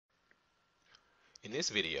In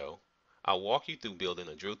this video, I'll walk you through building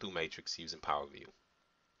a drill-through matrix using PowerView.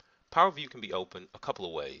 PowerView can be opened a couple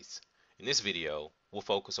of ways. In this video, we'll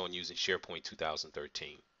focus on using SharePoint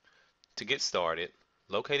 2013. To get started,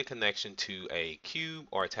 locate a connection to a cube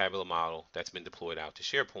or a tabular model that's been deployed out to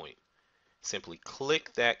SharePoint. Simply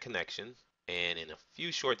click that connection, and in a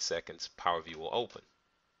few short seconds, PowerView will open.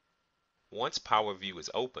 Once PowerView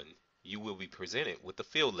is open, you will be presented with the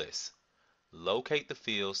field list. Locate the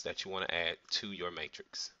fields that you want to add to your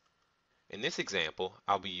matrix. In this example,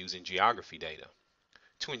 I'll be using geography data.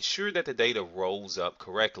 To ensure that the data rolls up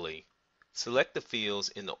correctly, select the fields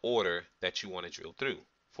in the order that you want to drill through.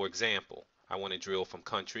 For example, I want to drill from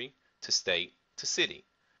country to state to city.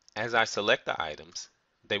 As I select the items,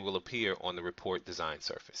 they will appear on the report design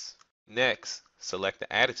surface. Next, select the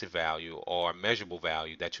additive value or measurable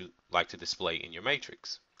value that you'd like to display in your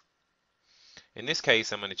matrix. In this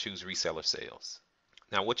case, I'm going to choose reseller sales.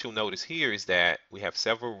 Now what you'll notice here is that we have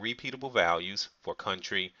several repeatable values for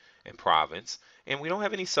country and province, and we don't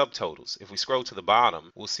have any subtotals. If we scroll to the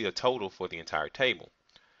bottom, we'll see a total for the entire table.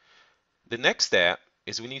 The next step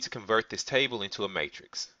is we need to convert this table into a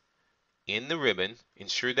matrix. In the ribbon,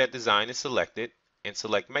 ensure that design is selected and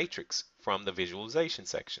select matrix from the visualization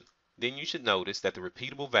section. Then you should notice that the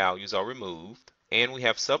repeatable values are removed and we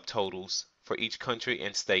have subtotals for each country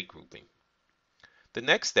and state grouping. The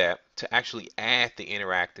next step to actually add the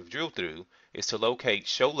interactive drill through is to locate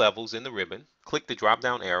Show Levels in the ribbon. Click the drop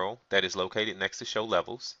down arrow that is located next to Show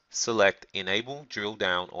Levels. Select Enable Drill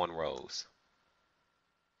Down on Rows.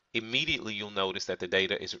 Immediately you'll notice that the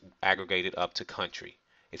data is aggregated up to country.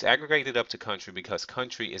 It's aggregated up to country because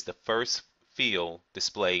country is the first field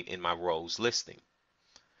displayed in my rows listing.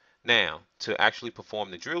 Now, to actually perform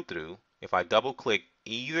the drill through, if I double click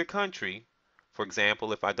either country, for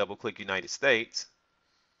example, if I double click United States,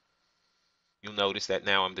 you'll notice that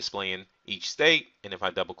now I'm displaying each state, and if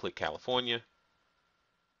I double click California,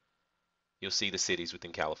 you'll see the cities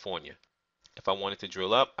within California. If I wanted to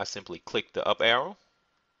drill up, I simply click the up arrow,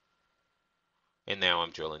 and now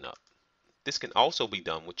I'm drilling up. This can also be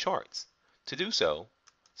done with charts. To do so,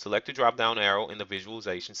 select the drop down arrow in the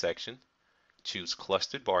visualization section, choose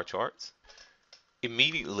clustered bar charts.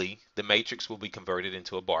 Immediately, the matrix will be converted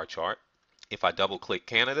into a bar chart. If I double click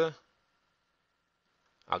Canada,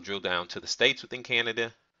 I'll drill down to the states within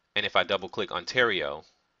Canada, and if I double click Ontario,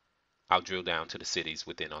 I'll drill down to the cities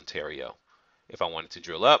within Ontario. If I wanted to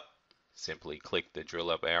drill up, simply click the drill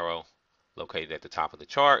up arrow located at the top of the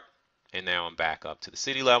chart, and now I'm back up to the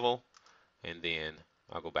city level, and then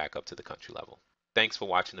I'll go back up to the country level. Thanks for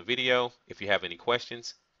watching the video. If you have any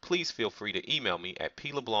questions, please feel free to email me at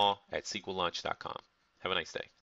pleblanc@sqllunch.com. Have a nice day.